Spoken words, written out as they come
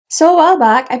So a while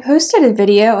back, I posted a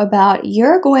video about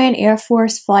Uruguayan Air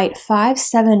Force Flight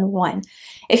 571.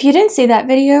 If you didn't see that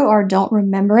video or don't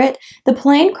remember it, the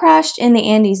plane crashed in the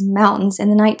Andes Mountains in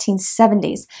the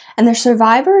 1970s, and the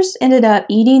survivors ended up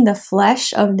eating the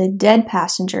flesh of the dead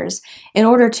passengers in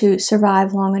order to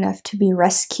survive long enough to be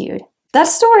rescued. That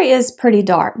story is pretty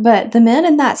dark, but the men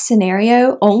in that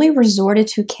scenario only resorted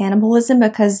to cannibalism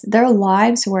because their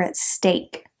lives were at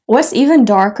stake. What's even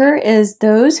darker is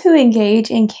those who engage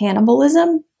in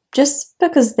cannibalism just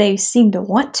because they seem to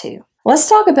want to. Let's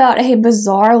talk about a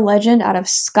bizarre legend out of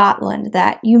Scotland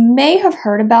that you may have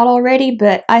heard about already,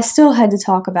 but I still had to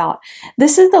talk about.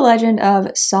 This is the legend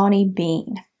of Sawney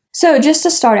Bean. So just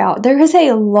to start out, there is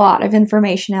a lot of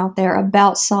information out there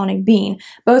about Sawney Bean,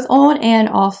 both on and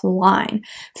offline.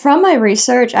 From my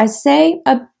research, I'd say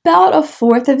about a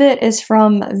fourth of it is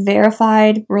from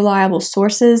verified, reliable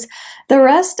sources. The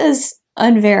rest is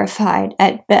unverified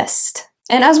at best.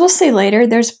 And as we'll see later,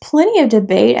 there's plenty of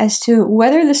debate as to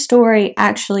whether the story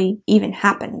actually even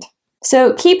happened.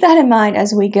 So keep that in mind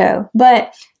as we go.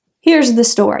 But here's the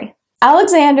story.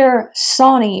 Alexander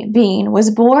Sawney Bean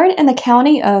was born in the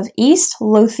county of East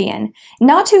Lothian,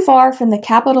 not too far from the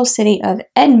capital city of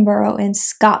Edinburgh in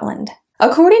Scotland.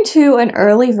 According to an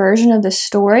early version of the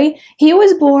story, he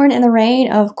was born in the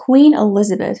reign of Queen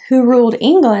Elizabeth, who ruled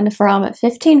England from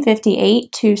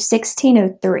 1558 to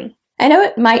 1603. I know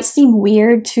it might seem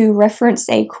weird to reference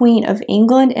a Queen of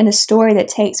England in a story that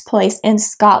takes place in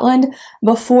Scotland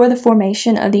before the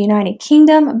formation of the United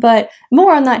Kingdom, but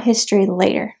more on that history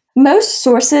later. Most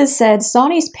sources said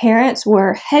Sawney's parents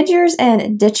were hedgers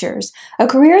and ditchers, a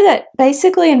career that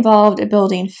basically involved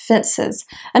building fences.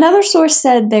 Another source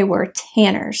said they were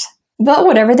tanners. But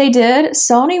whatever they did,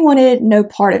 Sawney wanted no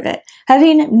part of it,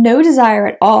 having no desire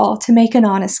at all to make an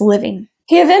honest living.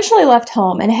 He eventually left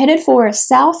home and headed for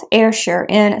South Ayrshire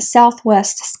in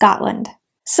southwest Scotland.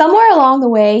 Somewhere along the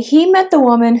way, he met the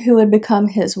woman who would become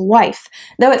his wife,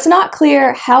 though it's not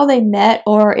clear how they met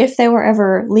or if they were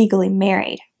ever legally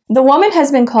married. The woman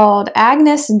has been called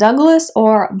Agnes Douglas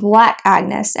or Black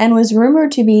Agnes and was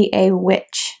rumored to be a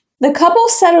witch. The couple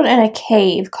settled in a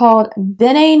cave called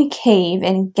Benane Cave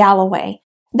in Galloway.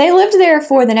 They lived there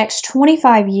for the next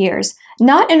 25 years,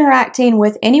 not interacting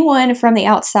with anyone from the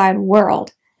outside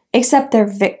world, except their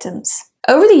victims.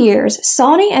 Over the years,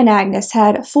 Sawney and Agnes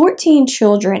had 14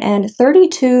 children and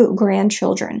 32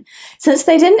 grandchildren. Since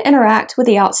they didn't interact with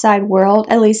the outside world,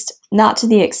 at least not to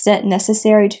the extent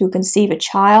necessary to conceive a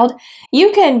child,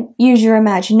 you can use your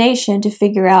imagination to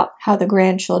figure out how the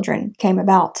grandchildren came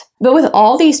about. But with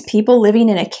all these people living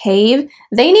in a cave,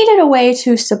 they needed a way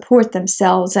to support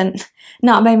themselves, and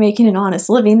not by making an honest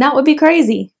living. That would be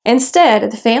crazy.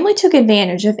 Instead, the family took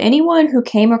advantage of anyone who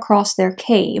came across their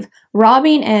cave,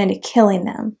 robbing and killing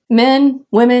them. Men,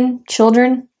 women,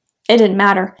 children, it didn't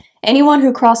matter. Anyone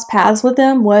who crossed paths with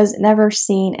them was never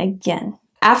seen again.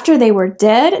 After they were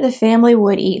dead, the family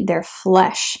would eat their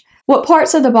flesh. What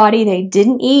parts of the body they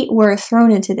didn't eat were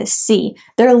thrown into the sea,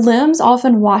 their limbs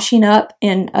often washing up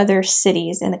in other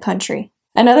cities in the country.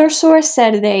 Another source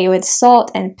said they would salt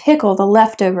and pickle the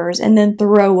leftovers and then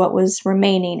throw what was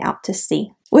remaining out to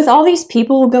sea. With all these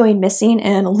people going missing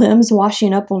and limbs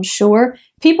washing up on shore,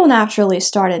 people naturally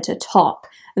started to talk.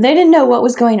 They didn't know what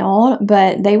was going on,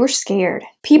 but they were scared.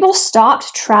 People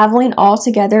stopped traveling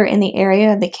altogether in the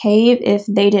area of the cave if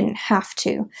they didn't have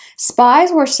to.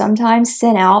 Spies were sometimes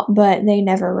sent out, but they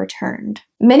never returned.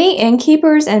 Many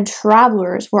innkeepers and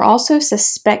travelers were also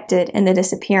suspected in the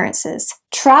disappearances.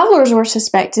 Travelers were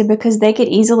suspected because they could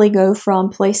easily go from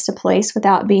place to place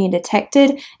without being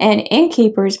detected, and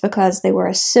innkeepers because they were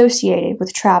associated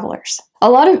with travelers.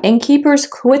 A lot of innkeepers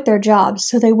quit their jobs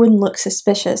so they wouldn't look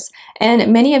suspicious,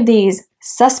 and many of these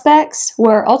suspects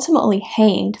were ultimately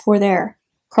hanged for their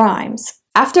crimes.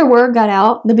 After word got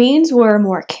out, the Beans were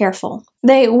more careful.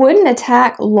 They wouldn't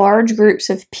attack large groups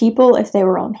of people if they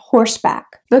were on horseback,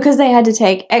 because they had to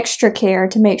take extra care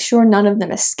to make sure none of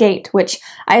them escaped, which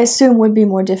I assume would be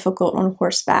more difficult on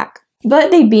horseback.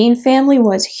 But the Bean family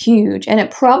was huge, and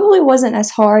it probably wasn't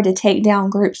as hard to take down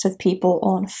groups of people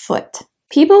on foot.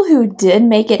 People who did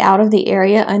make it out of the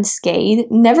area unscathed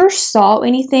never saw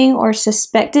anything or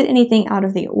suspected anything out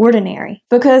of the ordinary,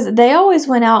 because they always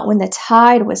went out when the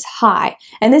tide was high,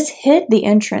 and this hid the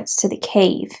entrance to the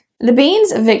cave. The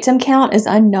Beans' victim count is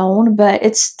unknown, but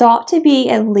it's thought to be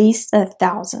at least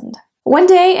 1,000. One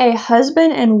day, a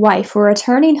husband and wife were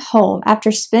returning home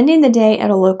after spending the day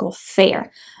at a local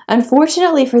fair.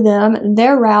 Unfortunately for them,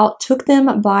 their route took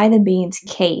them by the Beans'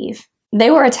 cave. They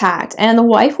were attacked, and the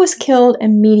wife was killed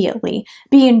immediately,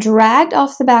 being dragged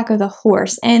off the back of the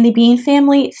horse, and the Bean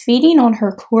family feeding on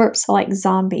her corpse like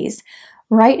zombies.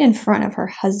 right in front of her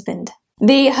husband.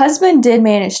 The husband did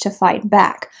manage to fight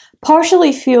back,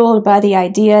 partially fueled by the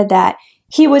idea that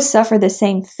he would suffer the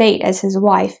same fate as his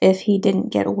wife if he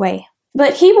didn't get away.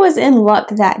 But he was in luck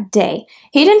that day.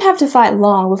 He didn't have to fight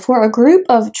long before a group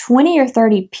of 20 or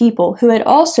 30 people who had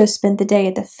also spent the day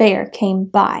at the fair came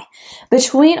by.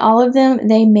 Between all of them,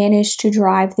 they managed to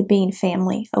drive the Bean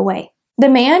family away. The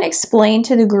man explained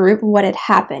to the group what had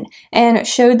happened and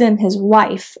showed them his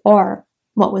wife, or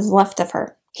what was left of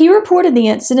her. He reported the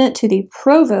incident to the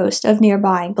provost of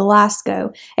nearby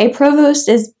Glasgow. A provost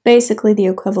is basically the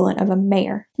equivalent of a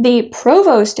mayor. The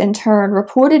provost, in turn,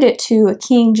 reported it to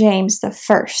King James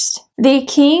I. The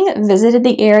king visited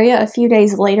the area a few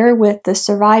days later with the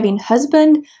surviving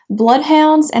husband,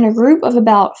 bloodhounds, and a group of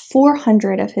about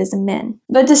 400 of his men.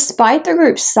 But despite the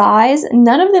group's size,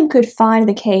 none of them could find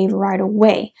the cave right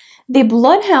away. The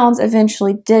bloodhounds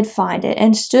eventually did find it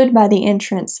and stood by the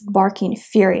entrance barking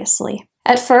furiously.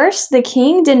 At first, the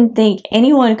king didn't think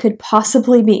anyone could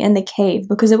possibly be in the cave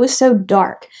because it was so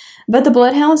dark, but the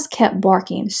bloodhounds kept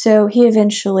barking, so he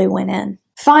eventually went in.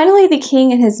 Finally, the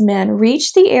king and his men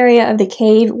reached the area of the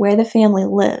cave where the family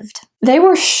lived. They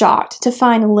were shocked to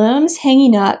find limbs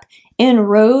hanging up in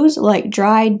rows like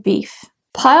dried beef.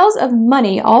 Piles of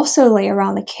money also lay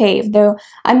around the cave, though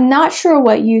I'm not sure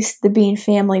what use the Bean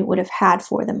family would have had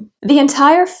for them. The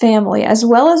entire family, as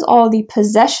well as all the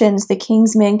possessions the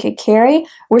king's men could carry,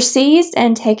 were seized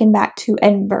and taken back to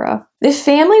Edinburgh. The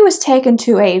family was taken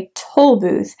to a toll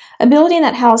booth, a building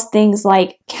that housed things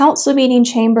like council meeting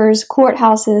chambers,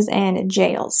 courthouses, and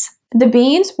jails. The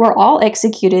Beans were all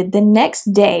executed the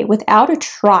next day without a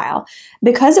trial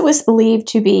because it was believed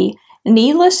to be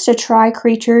needless to try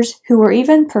creatures who were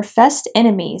even professed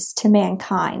enemies to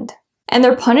mankind. And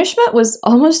their punishment was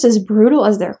almost as brutal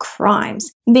as their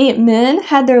crimes. The men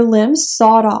had their limbs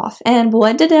sawed off and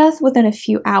bled to death within a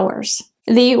few hours.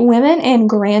 The women and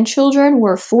grandchildren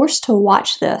were forced to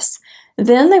watch this.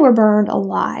 Then they were burned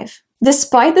alive.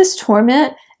 Despite this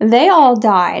torment, they all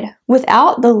died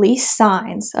without the least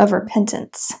signs of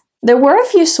repentance. There were a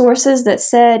few sources that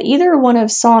said either one of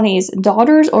Sawney's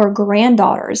daughters or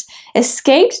granddaughters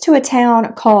escaped to a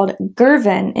town called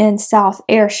Girvan in South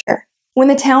Ayrshire. When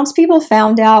the townspeople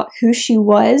found out who she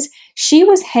was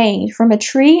hanged from a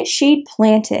tree she'd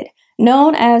planted,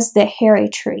 known as the Hairy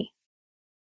Tree.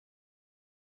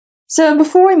 So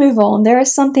before we move on, there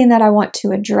is something that I want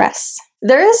to address.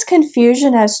 There is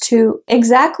confusion as to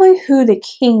exactly who the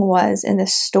king was in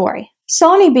this story.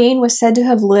 Sawney Bean was said to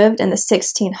have lived in the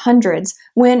 1600s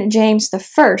when James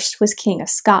I was King of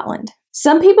Scotland.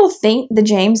 Some people think the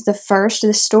James I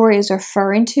the story is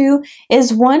referring to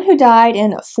is one who died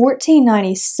in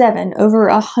 1497, over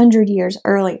 100 years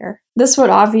earlier. This would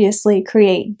obviously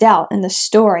create doubt in the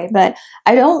story, but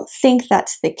I don't think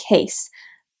that's the case.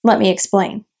 Let me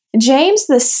explain. James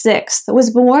VI was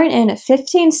born in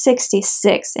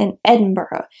 1566 in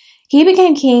Edinburgh. He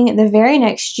became king the very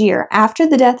next year after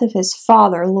the death of his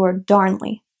father, Lord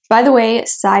Darnley. By the way,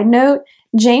 side note,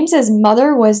 James's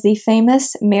mother was the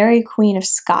famous Mary Queen of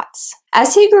Scots.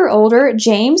 As he grew older,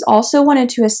 James also wanted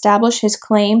to establish his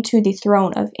claim to the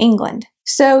throne of England.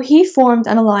 So he formed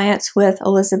an alliance with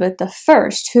Elizabeth I,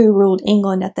 who ruled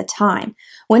England at the time.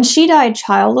 When she died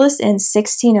childless in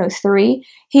 1603,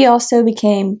 he also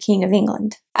became King of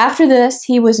England. After this,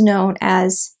 he was known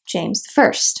as James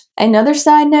I. Another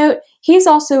side note, he's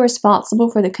also responsible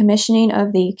for the commissioning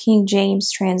of the King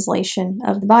James translation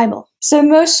of the Bible. So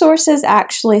most sources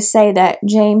actually say that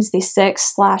James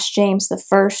VI/James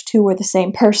I, who were the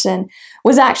same person,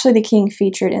 was actually the king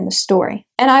featured in the story.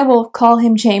 And I will call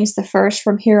him James I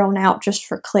from here on out just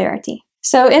for clarity.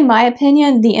 So in my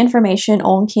opinion, the information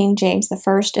on King James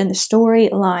I in the story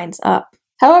lines up.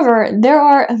 However, there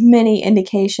are many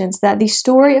indications that the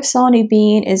story of Sawney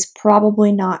Bean is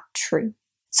probably not true.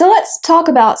 So let's talk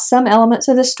about some elements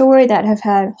of the story that have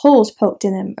had holes poked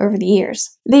in them over the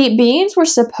years. The Beans were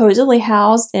supposedly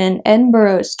housed in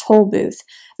Edinburgh's toll booth,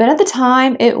 but at the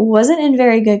time it wasn't in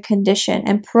very good condition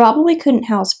and probably couldn't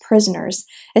house prisoners,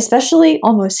 especially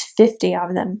almost 50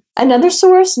 of them. Another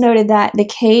source noted that the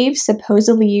cave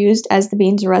supposedly used as the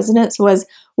Beans' residence was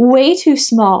way too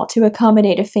small to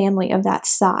accommodate a family of that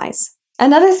size.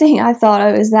 Another thing I thought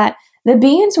of is that the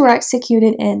Beans were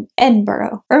executed in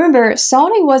Edinburgh. Remember,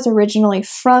 Sawney was originally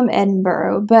from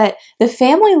Edinburgh, but the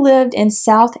family lived in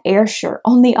South Ayrshire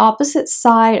on the opposite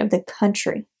side of the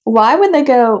country. Why would they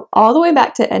go all the way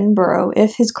back to Edinburgh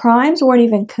if his crimes weren't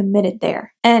even committed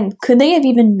there? And could they have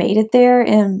even made it there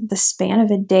in the span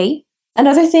of a day?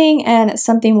 Another thing, and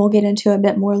something we'll get into a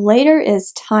bit more later,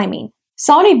 is timing.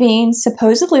 Sawney Bean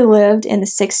supposedly lived in the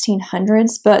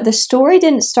 1600s, but the story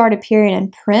didn't start appearing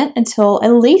in print until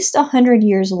at least 100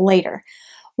 years later.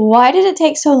 Why did it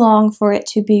take so long for it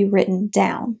to be written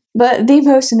down? But the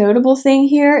most notable thing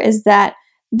here is that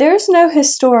there's no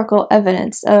historical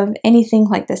evidence of anything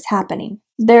like this happening.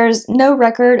 There's no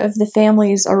record of the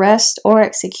family's arrest or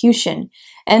execution,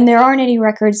 and there aren't any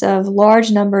records of large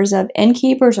numbers of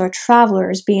innkeepers or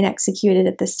travelers being executed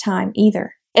at this time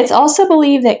either. It's also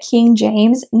believed that King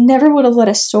James never would have let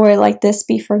a story like this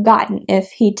be forgotten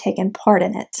if he'd taken part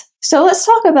in it. So let's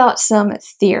talk about some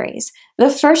theories. The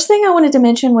first thing I wanted to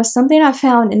mention was something I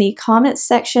found in the comments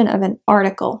section of an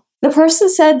article. The person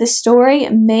said the story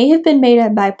may have been made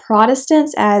up by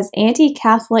Protestants as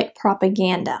anti-Catholic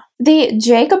propaganda. The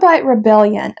Jacobite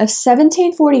Rebellion of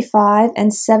 1745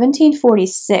 and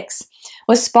 1746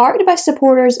 was sparked by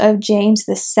supporters of James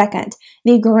II,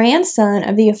 the grandson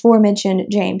of the aforementioned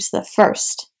James I.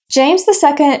 James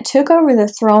II took over the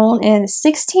throne in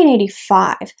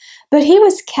 1685, but he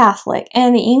was Catholic,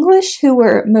 and the English, who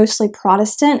were mostly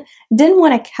Protestant, didn't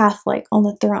want a Catholic on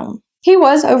the throne. He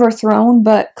was overthrown,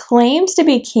 but claimed to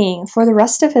be king for the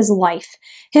rest of his life.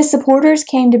 His supporters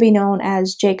came to be known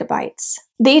as Jacobites.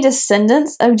 The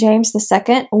descendants of James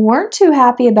II weren't too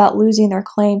happy about losing their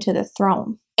claim to the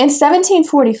throne. In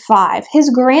 1745, his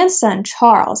grandson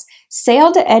Charles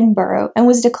sailed to Edinburgh and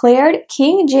was declared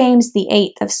King James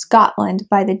VIII of Scotland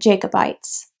by the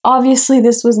Jacobites. Obviously,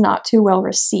 this was not too well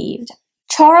received.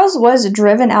 Charles was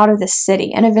driven out of the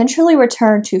city and eventually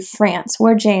returned to France,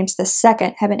 where James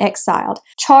II had been exiled.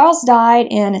 Charles died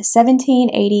in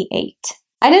 1788.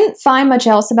 I didn't find much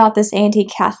else about this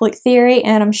anti-Catholic theory,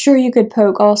 and I'm sure you could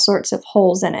poke all sorts of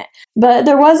holes in it. But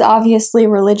there was obviously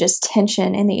religious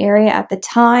tension in the area at the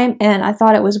time, and I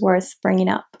thought it was worth bringing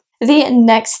up. The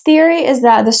next theory is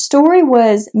that the story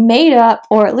was made up,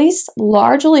 or at least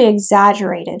largely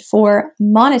exaggerated, for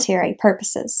monetary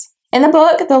purposes. In the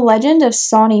book, The Legend of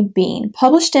Sawney Bean,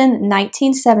 published in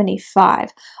 1975,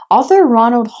 author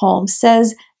Ronald Holmes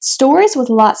says stories with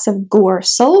lots of gore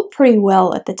sold pretty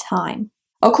well at the time.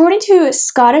 According to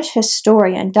Scottish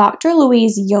historian Dr.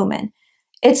 Louise Yeoman,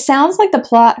 it sounds like the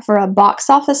plot for a box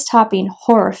office-topping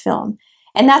horror film,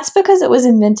 and that's because it was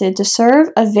invented to serve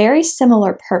a very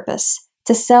similar purpose,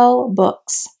 to sell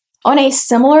books. On a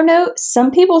similar note, some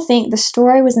people think the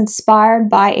story was inspired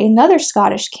by another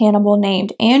Scottish cannibal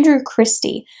named Andrew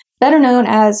Christie, better known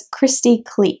as Christie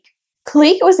Cleek.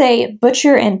 Cleek was a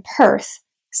butcher in Perth,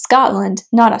 Scotland,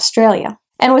 not Australia,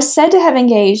 and was said to have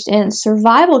engaged in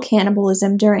survival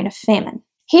cannibalism during a famine.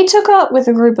 He took up with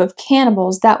a group of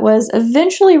cannibals that was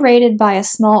eventually raided by a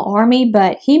small army,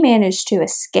 but he managed to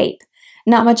escape.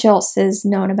 Not much else is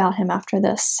known about him after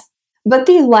this. But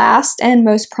the last and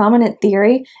most prominent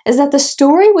theory is that the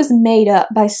story was made up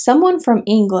by someone from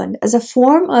England as a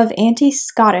form of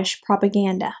anti-Scottish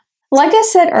propaganda. Like I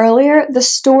said earlier, the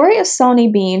story of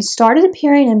Sawney Bean started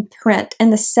appearing in print in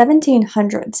the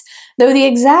 1700s, though the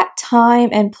exact time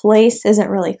and place isn't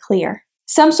really clear.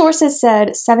 Some sources said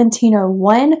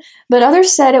 1701, but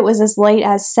others said it was as late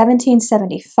as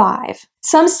 1775.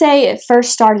 Some say it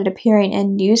first started appearing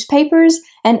in newspapers,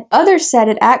 and others said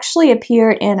it actually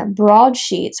appeared in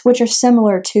broadsheets, which are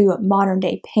similar to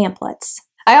modern-day pamphlets.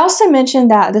 I also mentioned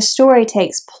that the story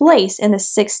takes place in the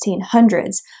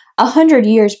 1600s, 100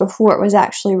 years before it was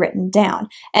actually written down,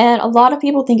 and a lot of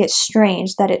people think it's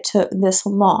strange that it took this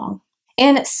long.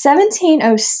 In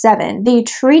 1707, the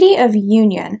Treaty of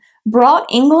Union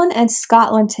brought England and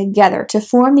Scotland together to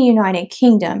form the United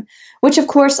Kingdom, which of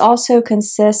course also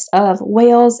consists of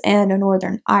Wales and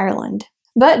Northern Ireland.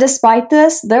 But despite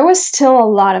this, there was still a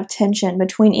lot of tension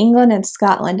between England and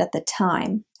Scotland at the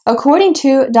time. According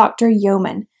to Dr.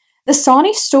 Yeoman, the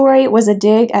Sawney story was a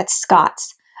dig at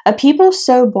Scots, a people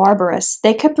so barbarous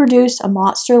they could produce a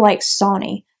monster like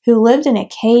Sawney, who lived in a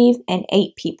cave and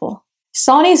ate people.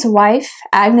 Sawney's wife,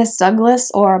 Agnes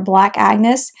Douglas, or Black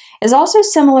Agnes, is also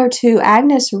similar to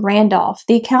Agnes Randolph,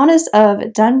 the Countess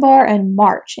of Dunbar and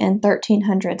March in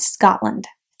 1300 Scotland.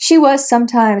 She was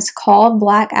sometimes called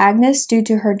Black Agnes due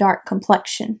to her dark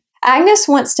complexion. Agnes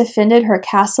once defended her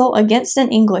castle against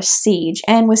an English siege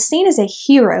and was seen as a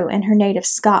hero in her native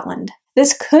Scotland.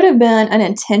 This could have been an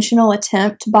intentional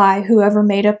attempt by whoever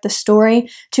made up the story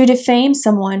to defame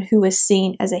someone who was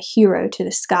seen as a hero to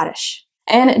the Scottish.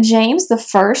 And James I,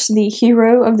 the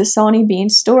hero of the Sawney Bean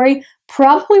story,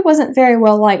 probably wasn't very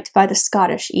well liked by the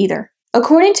Scottish either.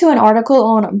 According to an article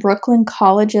on Brooklyn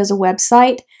College's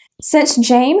website, since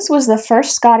James was the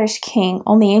first Scottish king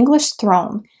on the English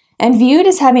throne and viewed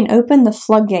as having opened the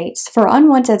floodgates for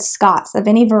unwanted Scots of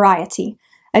any variety,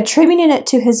 attributing it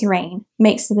to his reign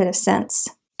makes a bit of sense.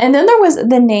 And then there was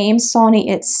the name Sawney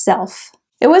itself.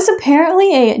 It was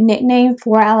apparently a nickname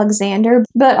for Alexander,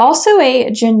 but also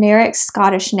a generic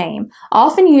Scottish name,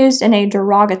 often used in a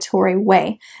derogatory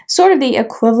way, sort of the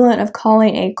equivalent of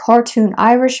calling a cartoon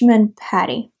Irishman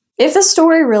Paddy. If the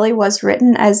story really was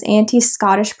written as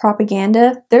anti-Scottish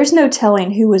propaganda, there's no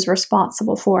telling who was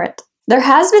responsible for it. There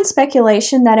has been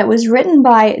speculation that it was written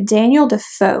by Daniel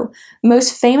Defoe,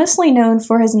 most famously known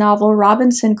for his novel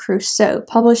Robinson Crusoe,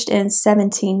 published in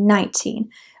 1719.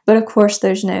 But of course,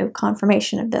 there's no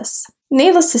confirmation of this.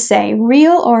 Needless to say,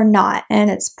 real or not, and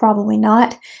it's probably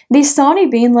not, the Sawney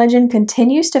Bean legend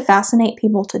continues to fascinate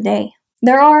people today.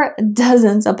 There are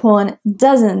dozens upon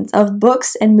dozens of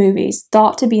books and movies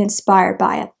thought to be inspired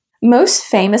by it. Most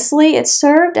famously, it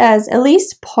served as at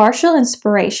least partial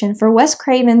inspiration for Wes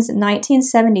Craven's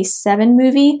 1977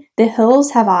 movie, The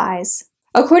Hills Have Eyes.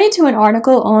 According to an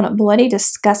article on Bloody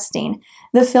Disgusting,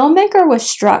 the filmmaker was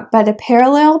struck by the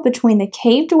parallel between the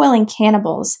cave-dwelling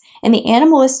cannibals and the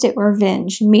animalistic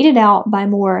revenge meted out by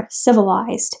more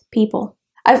civilized people.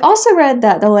 I've also read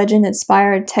that the legend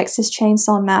inspired Texas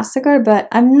Chainsaw Massacre, but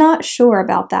I'm not sure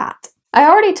about that. I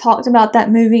already talked about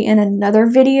that movie in another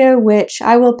video, which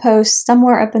I will post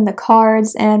somewhere up in the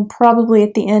cards and probably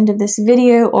at the end of this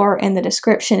video or in the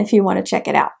description if you want to check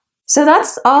it out. So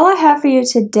that's all I have for you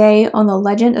today on the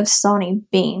legend of Sawney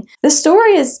Bean. The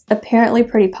story is apparently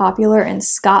pretty popular in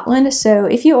Scotland, so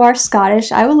if you are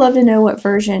Scottish, I would love to know what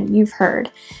version you've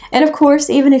heard. And of course,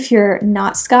 even if you're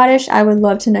not Scottish, I would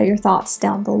love to know your thoughts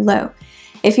down below.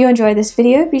 If you enjoyed this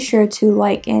video, be sure to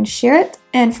like and share it.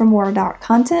 And for more dark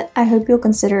content, I hope you'll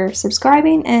consider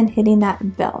subscribing and hitting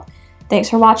that bell. Thanks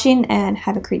for watching and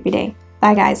have a creepy day.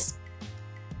 Bye guys.